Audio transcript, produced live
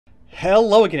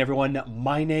Hello again, everyone.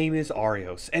 My name is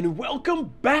Arios, and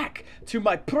welcome back to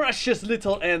my precious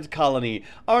little ant colony.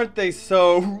 Aren't they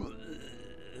so...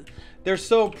 They're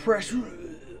so precious.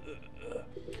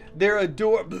 They're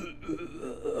adorable.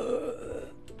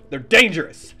 They're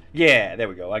dangerous. Yeah, there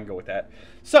we go. I can go with that.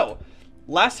 So,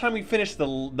 last time we finished the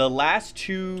last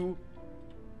two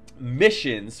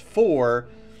missions for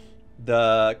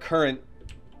the current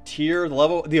tier,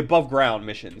 the above ground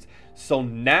missions. So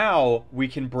now we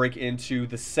can break into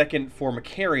the second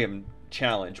Formicarium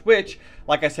challenge, which,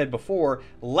 like I said before,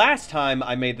 last time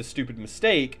I made the stupid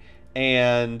mistake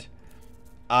and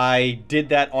I did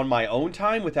that on my own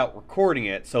time without recording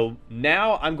it. So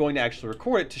now I'm going to actually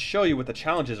record it to show you what the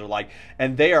challenges are like,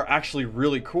 and they are actually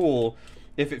really cool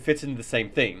if it fits into the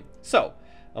same thing. So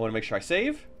I want to make sure I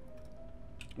save.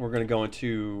 We're going to go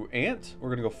into Ant. We're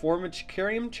going to go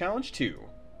Formicarium Challenge 2.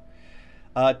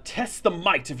 Test the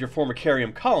might of your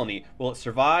Formicarium colony. Will it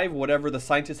survive whatever the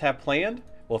scientists have planned?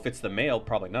 Well, if it's the male,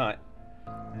 probably not.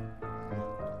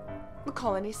 The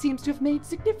colony seems to have made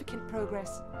significant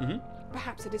progress.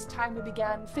 Perhaps it is time we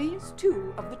began phase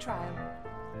 2 of the trial.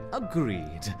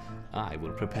 Agreed. I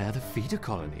will prepare the feeder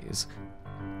colonies.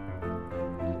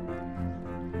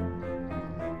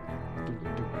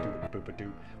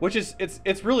 Which is,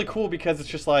 it's really cool because it's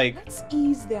just like... Let's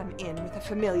ease them in with a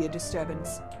familiar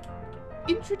disturbance.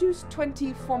 Introduce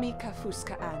 20 Formica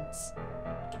fusca ants.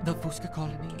 The fusca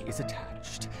colony is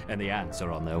attached, and the ants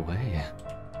are on their way.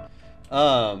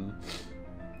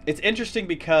 It's interesting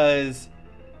because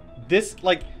the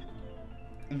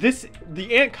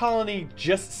ant colony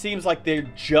just seems like they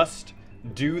just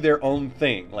do their own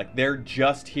thing. Like, they're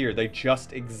just here. They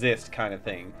just exist kind of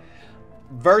thing.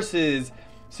 Versus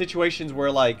situations where,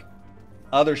 like,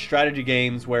 other strategy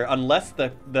games where unless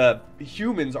the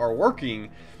humans are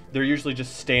working, they're usually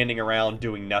just standing around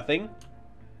doing nothing,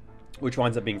 which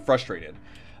winds up being frustrated.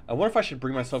 I wonder if I should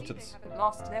bring myself to this. They haven't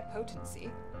lost their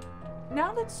potency.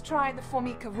 Now let's try the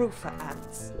Formica rufa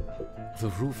ants. The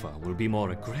rufa will be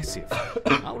more aggressive.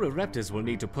 Our Ereptors will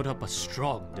need to put up a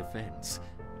strong defense.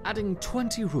 Adding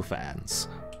 20 rufa ants.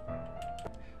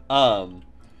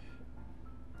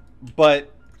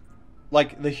 But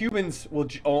like, the humans will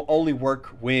only work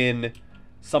when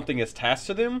something is tasked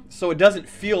to them, so it doesn't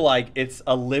feel like it's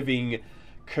a living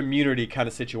community kind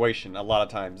of situation a lot of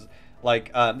times.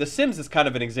 Like, The Sims is kind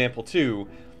of an example too.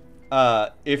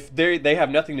 If they have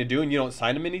nothing to do and you don't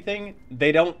assign them anything,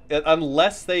 they don't,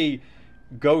 unless they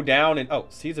go down and... Oh,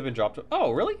 seeds have been dropped. Oh,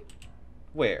 really?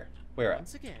 Where at?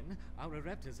 Once again, our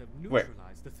Ereptors have Where?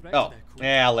 neutralized the threat Oh, to their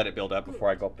yeah, I'll let it build up before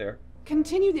I go up there.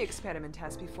 Continue the experiment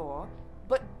as before,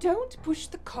 but don't push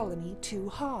the colony too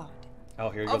hard. Oh,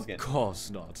 here it goes again. Of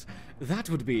course not. That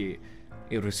would be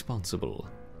irresponsible.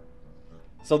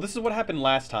 So this is what happened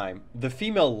last time. The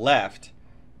female left,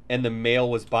 and the male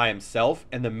was by himself,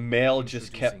 and the male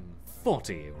just kept...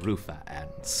 40 rufa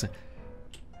ants.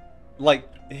 Like,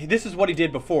 this is what he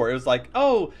did before. It was like,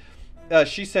 oh,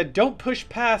 she said, don't push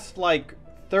past, like,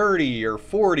 30 or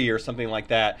 40 or something like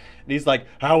that. And he's like,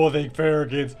 how will they fare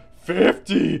against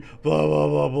 50? Blah, blah,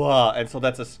 blah, blah. And so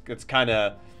it's kind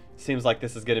of... Seems like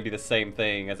this is going to be the same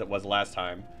thing as it was last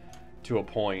time, to a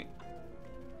point.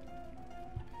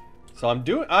 So I'm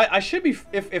doing... I should be...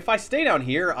 If I stay down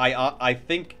here, I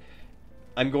think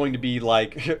I'm going to be,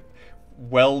 like,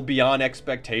 well beyond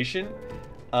expectation.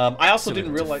 I also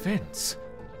didn't realize... Defense.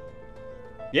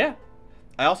 Yeah.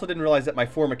 I also didn't realize that my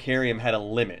Formicarium had a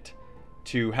limit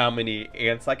to how many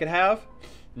ants I could have.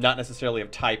 Not necessarily of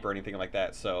type or anything like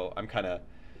that, so I'm kind of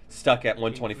stuck at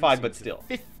 125, but still.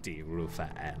 50 rufa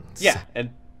ants. Yeah, and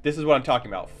this is what I'm talking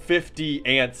about. 50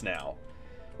 ants now.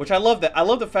 Which I love that. I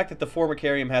love the fact that the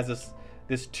Formicarium has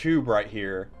this tube right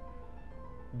here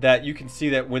that you can see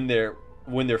that when they're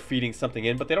feeding something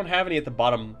in, but they don't have any at the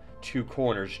bottom two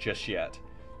corners just yet.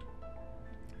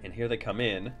 And here they come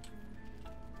in.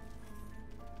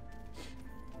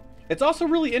 It's also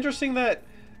really interesting that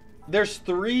there's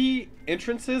 3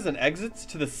 entrances and exits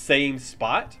to the same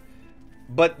spot,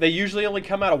 but they usually only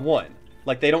come out of one.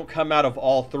 Like, they don't come out of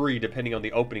all 3 depending on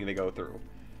the opening they go through.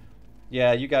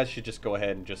 Yeah, you guys should just go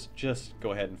ahead and just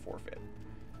go ahead and forfeit.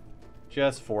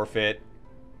 Just forfeit.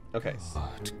 Okay.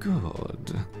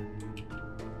 Good.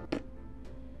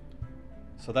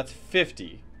 So that's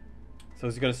 50. So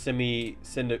is he going to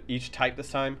send each type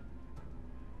this time?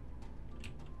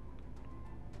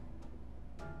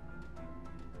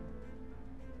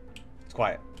 It's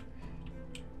quiet.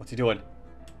 What's he doing?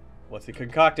 What's he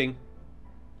concocting?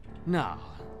 Now,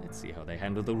 let's see how they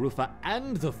handle the Rufa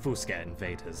and the Fusca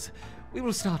invaders. We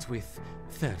will start with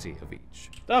 30 of each.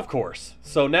 Of course.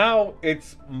 So now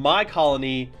it's my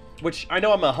colony, which I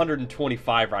know I'm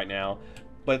 125 right now,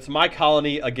 but it's my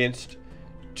colony against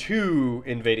 2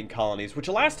 invading colonies, which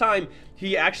last time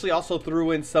he actually also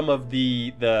threw in some of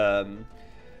the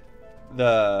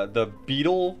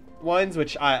beetle ones,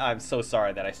 which I'm so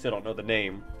sorry that I still don't know the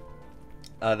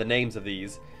names of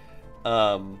these.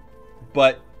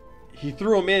 But he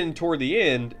threw them in toward the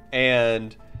end,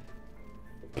 and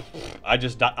I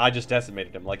just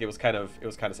decimated him. Like, it was kind of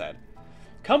sad.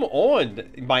 Come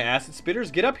on, my acid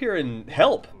spitters, get up here and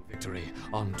help. Victory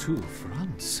on 2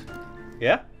 fronts.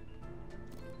 Yeah.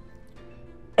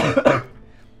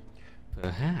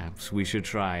 Perhaps we should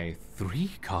try 3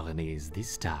 colonies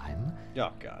this time.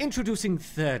 Oh God. Introducing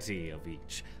 30 of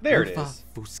each. There it Rufa, is.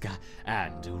 Fusca,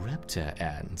 and raptor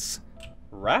ants.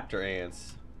 Raptor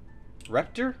ants.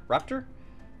 Raptor?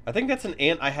 I think that's an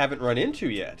ant I haven't run into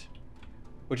yet.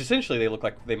 Which essentially they look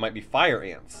like they might be fire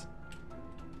ants.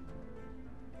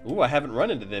 Ooh, I haven't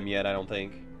run into them yet, I don't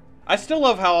think. I still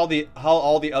love how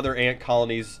all the other ant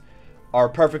colonies are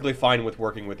perfectly fine with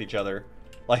working with each other.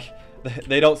 Like,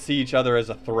 they don't see each other as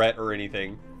a threat or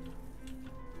anything.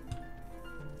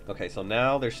 Okay, so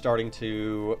now they're starting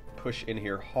to push in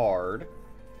here hard.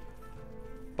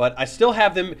 But I still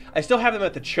have them at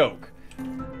the choke.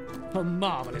 A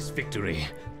marvelous victory.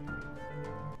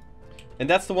 And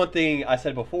that's the one thing I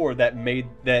said before that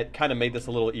kind of made this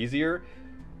a little easier,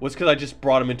 was because I just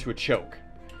brought them into a choke.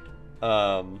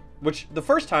 Which the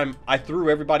first time I threw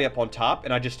everybody up on top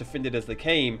and I just defended as they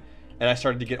came, and I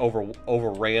started to get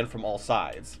overran from all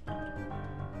sides.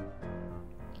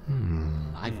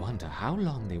 I wonder how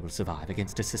long they will survive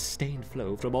against a sustained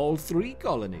flow from all 3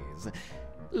 colonies.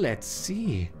 Let's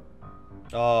see.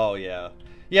 Oh yeah,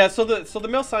 yeah. So the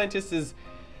male scientist is,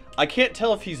 I can't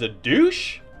tell if he's a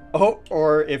douche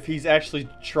or if he's actually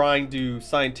trying to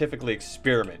scientifically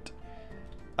experiment.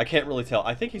 I can't really tell.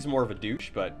 I think he's more of a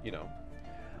douche, but you know,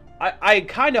 I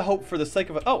kind of hope for the sake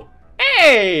of it. Oh,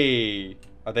 hey!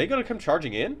 Are they going to come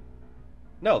charging in?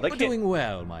 No, they can't. We're doing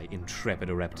well, my intrepid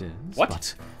raptors. What?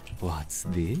 But what's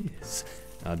this?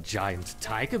 A giant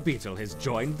tiger beetle has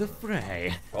joined the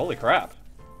fray. Holy crap.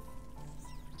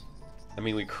 I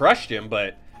mean, we crushed him,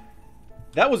 but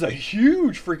that was a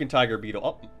huge freaking tiger beetle.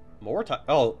 Oh, more tiger.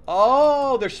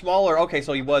 Oh, they're smaller. Okay,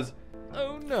 so he was.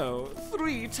 Oh no,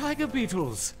 3 tiger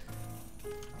beetles.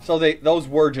 So those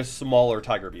were just smaller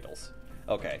tiger beetles.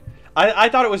 Okay. I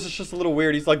thought it was just a little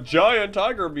weird. He's like, giant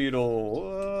tiger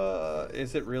beetle.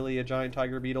 Is it really a giant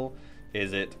tiger beetle?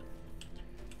 Is it?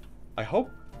 I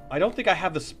don't think I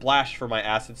have the splash for my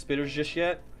acid spitters just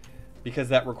yet, because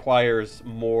that requires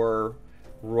more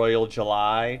Royal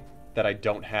July that I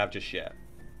don't have just yet.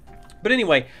 But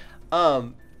anyway,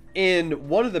 in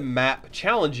one of the map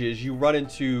challenges, you run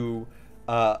into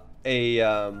a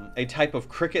type of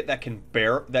cricket that can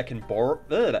burrow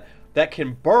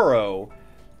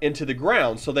into the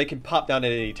ground, so they can pop down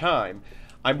at any time.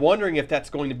 I'm wondering if that's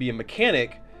going to be a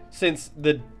mechanic, since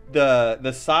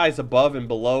the size above and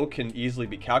below can easily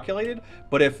be calculated,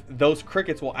 but if those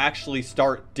crickets will actually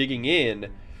start digging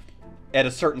in at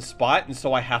a certain spot, and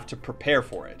so I have to prepare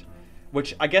for it.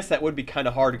 Which I guess that would be kind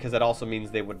of hard, because that also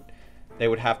means they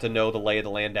would have to know the lay of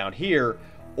the land down here,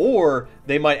 or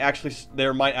there might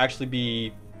actually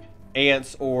be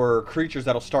ants or creatures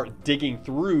that'll start digging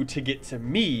through to get to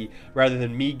me rather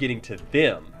than me getting to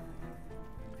them.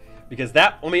 Because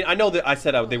that, I mean, I know that I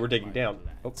said they were digging down.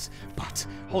 Oh. But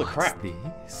holy what's crap.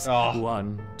 This? Oh.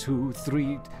 1, 2,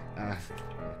 3,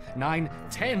 9,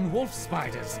 10 wolf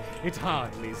spiders. It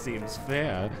hardly seems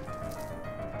fair.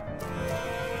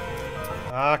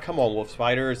 Ah, come on, wolf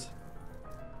spiders.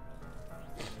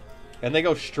 And they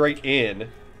go straight in,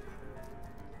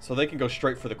 so they can go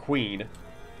straight for the queen.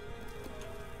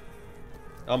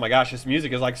 Oh my gosh, this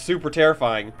music is like super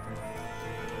terrifying.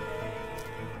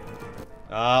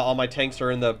 All my tanks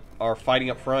are fighting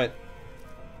up front.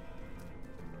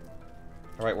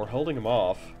 All right, we're holding them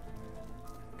off.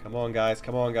 Come on, guys!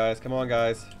 Come on, guys! Come on,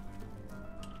 guys!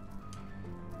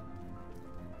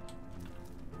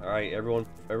 All right,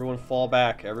 everyone, fall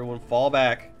back! Everyone, fall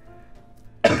back!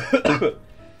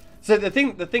 So the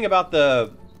thing about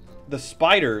the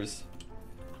spiders.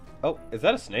 Oh, is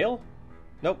that a snail?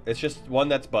 Nope, it's just one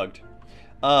that's bugged.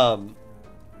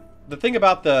 The thing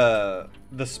about the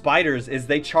spiders is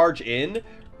they charge in,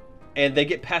 and they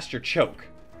get past your choke.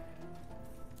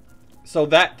 So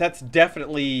that's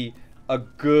definitely a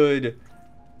good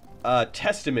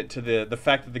testament to the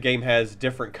fact that the game has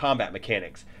different combat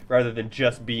mechanics, rather than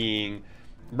just being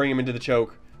bring them into the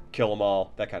choke, kill them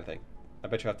all, that kind of thing. I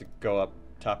bet you have to go up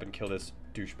top and kill this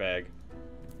douchebag.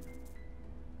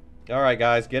 Alright,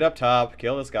 guys, get up top.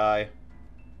 Kill this guy.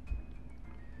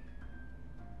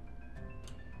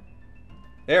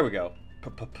 There we go.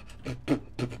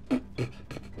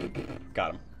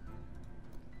 Got him.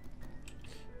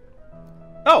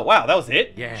 Oh, wow, that was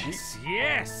it? Yes, Jeez.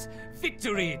 yes!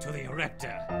 Victory to the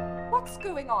Ereptor! What's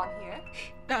going on here?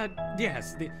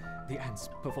 Yes, the ants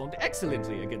performed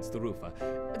excellently against the roofer.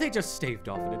 They just staved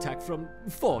off an attack from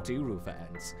 40 roofer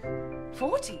ants.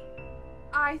 40?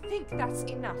 I think that's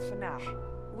enough for now.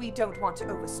 We don't want to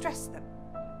overstress them.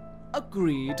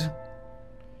 Agreed.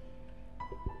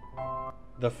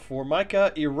 The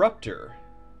Formica Eruptor.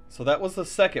 So that was the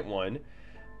second one.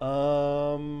 I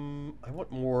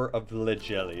want more of the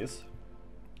jellies.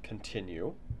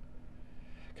 Continue.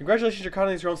 Congratulations, your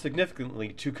colony has grown significantly.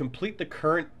 To complete the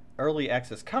current early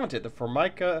access content, the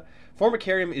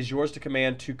Formicarium is yours to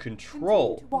command to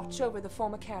control. Continue to watch over the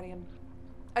Formicarium.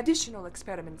 Additional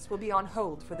experiments will be on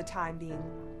hold for the time being.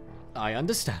 I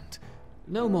understand.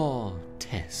 No more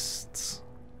tests.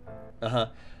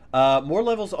 More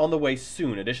levels on the way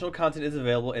soon. Additional content is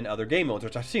available in other game modes,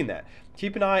 which I've seen that.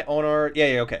 Keep an eye on our...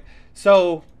 Yeah, okay.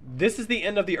 So, this is the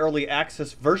end of the early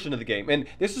access version of the game. And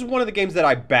this is one of the games that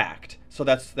I backed. So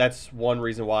that's one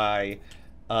reason why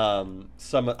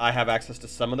I have access to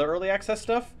some of the early access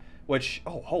stuff. Which,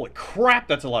 oh, holy crap,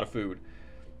 that's a lot of food.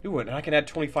 Ooh, and I can add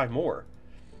 25 more.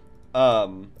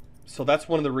 So that's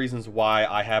one of the reasons why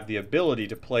I have the ability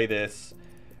to play this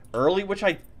early, which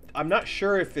I'm not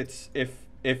sure if it's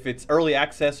early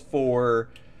access for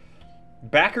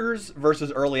backers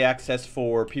versus early access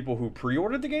for people who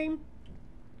pre-ordered the game.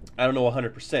 I don't know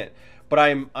 100%, but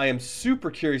I am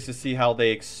super curious to see how they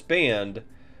expand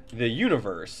the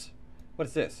universe. What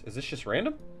is this? Is this just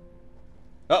random?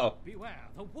 Uh-oh. Beware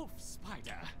the wolf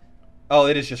spider. Oh,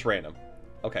 it is just random.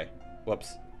 Okay.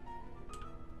 Whoops.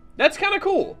 That's kind of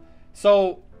cool.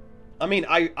 So, I mean,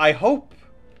 I hope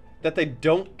that they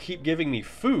don't keep giving me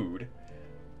food.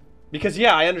 Because,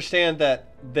 yeah, I understand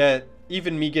that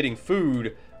even me getting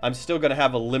food, I'm still going to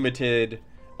have a limited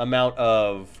amount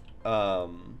of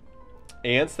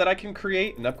ants that I can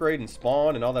create and upgrade and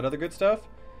spawn and all that other good stuff.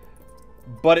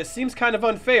 But it seems kind of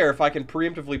unfair if I can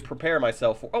preemptively prepare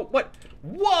myself for... Oh, what?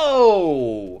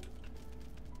 Whoa!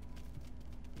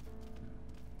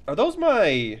 Are those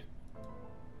my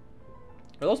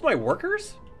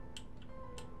workers?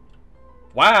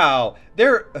 Wow.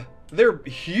 Their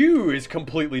hue is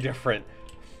completely different.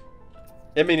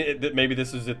 I mean, maybe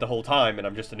this is it the whole time and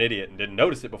I'm just an idiot and didn't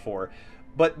notice it before.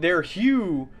 But their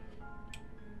hue,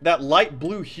 that light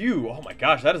blue hue, oh my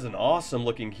gosh, that is an awesome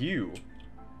looking hue.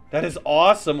 That is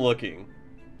awesome looking.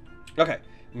 Okay,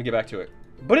 let me get back to it.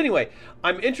 But anyway,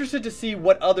 I'm interested to see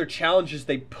what other challenges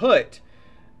they put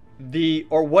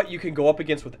or what you can go up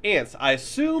against with ants. I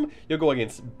assume you'll go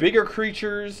against bigger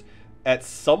creatures at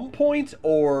some point,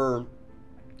 or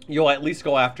you'll at least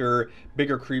go after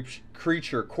bigger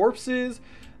creature corpses.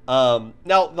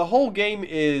 Now, the whole game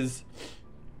is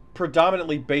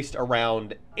predominantly based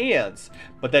around ants,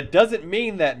 but that doesn't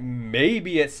mean that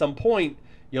maybe at some point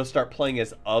you'll start playing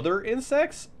as other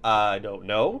insects. I don't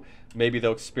know. Maybe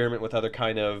they'll experiment with other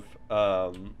kind of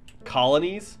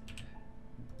colonies.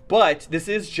 But this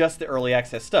is just the early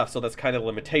access stuff, so that's kind of a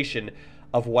limitation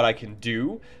of what I can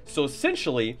do. So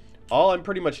essentially, all I'm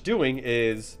pretty much doing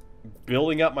is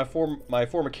building up my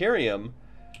Formicarium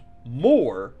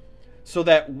more so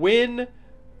that when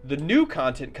the new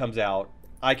content comes out,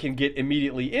 I can get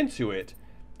immediately into it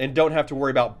and don't have to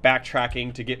worry about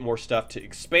backtracking to get more stuff to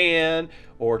expand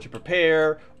or to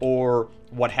prepare or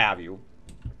what have you.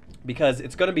 Because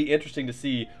it's going to be interesting to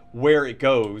see where it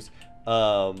goes.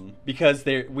 Because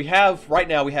right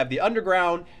now we have the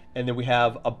underground and then we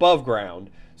have above ground.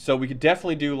 So we could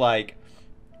definitely do like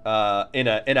in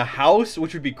a house,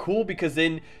 which would be cool because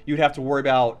then you'd have to worry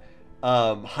about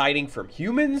hiding from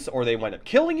humans or they wind up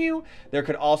killing you. There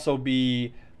could also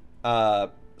be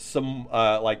some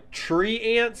like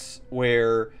tree ants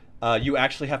where you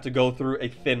actually have to go through a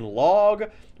thin log,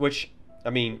 which,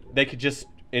 I mean, they could just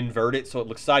invert it so it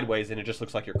looks sideways and it just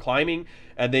looks like you're climbing,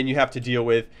 and then you have to deal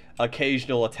with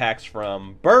occasional attacks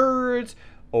from birds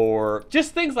or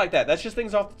just things like that. That's just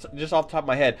things off the top of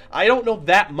my head. I don't know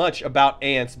that much about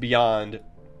ants beyond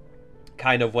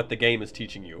kind of what the game is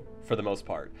teaching you for the most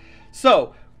part.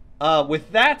 So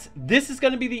with that, this is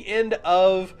going to be the end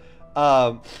of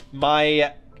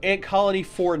my ant colony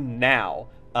for now.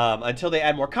 Until they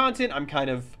add more content,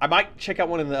 I might check out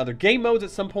one of the other game modes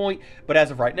at some point, but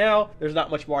as of right now, there's not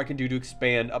much more I can do to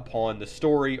expand upon the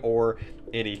story or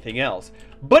anything else.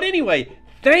 But anyway,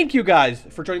 Thank you guys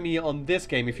for joining me on this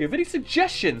game. If you have any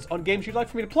suggestions on games you'd like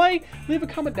for me to play, leave a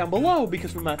comment down below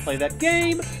because we might play that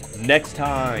game next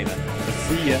time.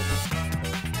 See ya.